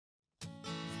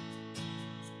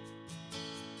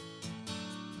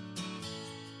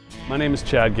My name is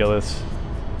Chad Gillis,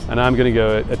 and I'm going to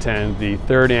go attend the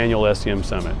 3rd annual SEM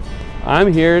Summit.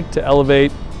 I'm here to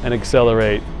elevate and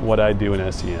accelerate what I do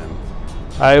in SEM.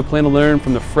 I plan to learn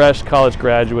from the fresh college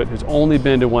graduate who's only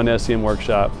been to one SEM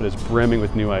workshop but is brimming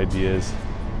with new ideas.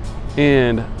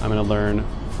 And I'm going to learn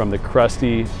from the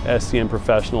crusty SEM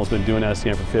professional who's been doing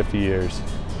SEM for 50 years,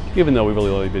 even though we've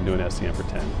really only been doing SEM for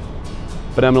 10.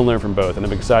 But I'm going to learn from both, and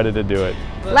I'm excited to do it.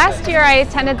 Last year I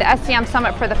attended the SEM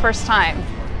Summit for the first time.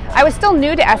 I was still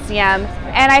new to SEM,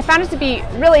 and I found it to be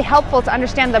really helpful to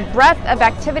understand the breadth of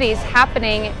activities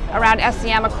happening around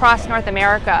SEM across North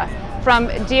America, from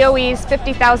DOE's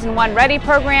 50,001 Ready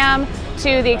program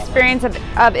to the experience of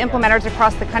implementers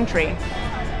across the country.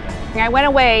 I went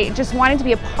away just wanting to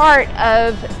be a part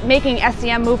of making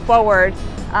SEM move forward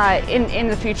in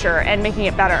the future and making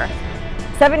it better.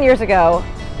 7 years ago,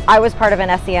 I was part of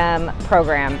an SEM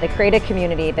program that created a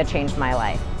community that changed my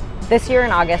life. This year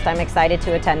in August, I'm excited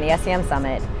to attend the SEM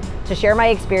Summit to share my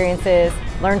experiences,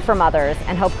 learn from others,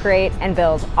 and help create and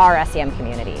build our SEM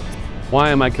community. Why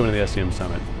am I coming to the SEM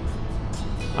Summit?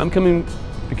 I'm coming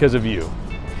because of you,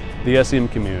 the SEM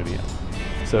community.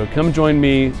 So come join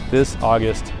me this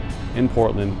August in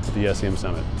Portland at the SEM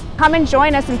Summit. Come and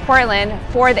join us in Portland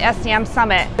for the SEM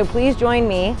Summit. So please join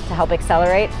me to help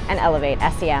accelerate and elevate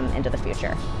SEM into the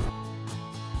future.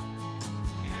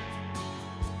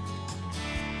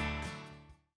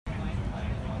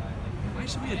 Why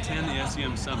should we attend the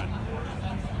SEM Summit?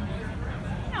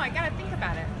 No, I gotta think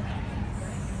about it.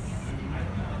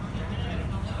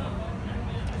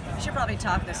 We should probably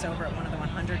talk this over at one of the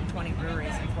 120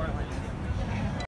 breweries in Portland.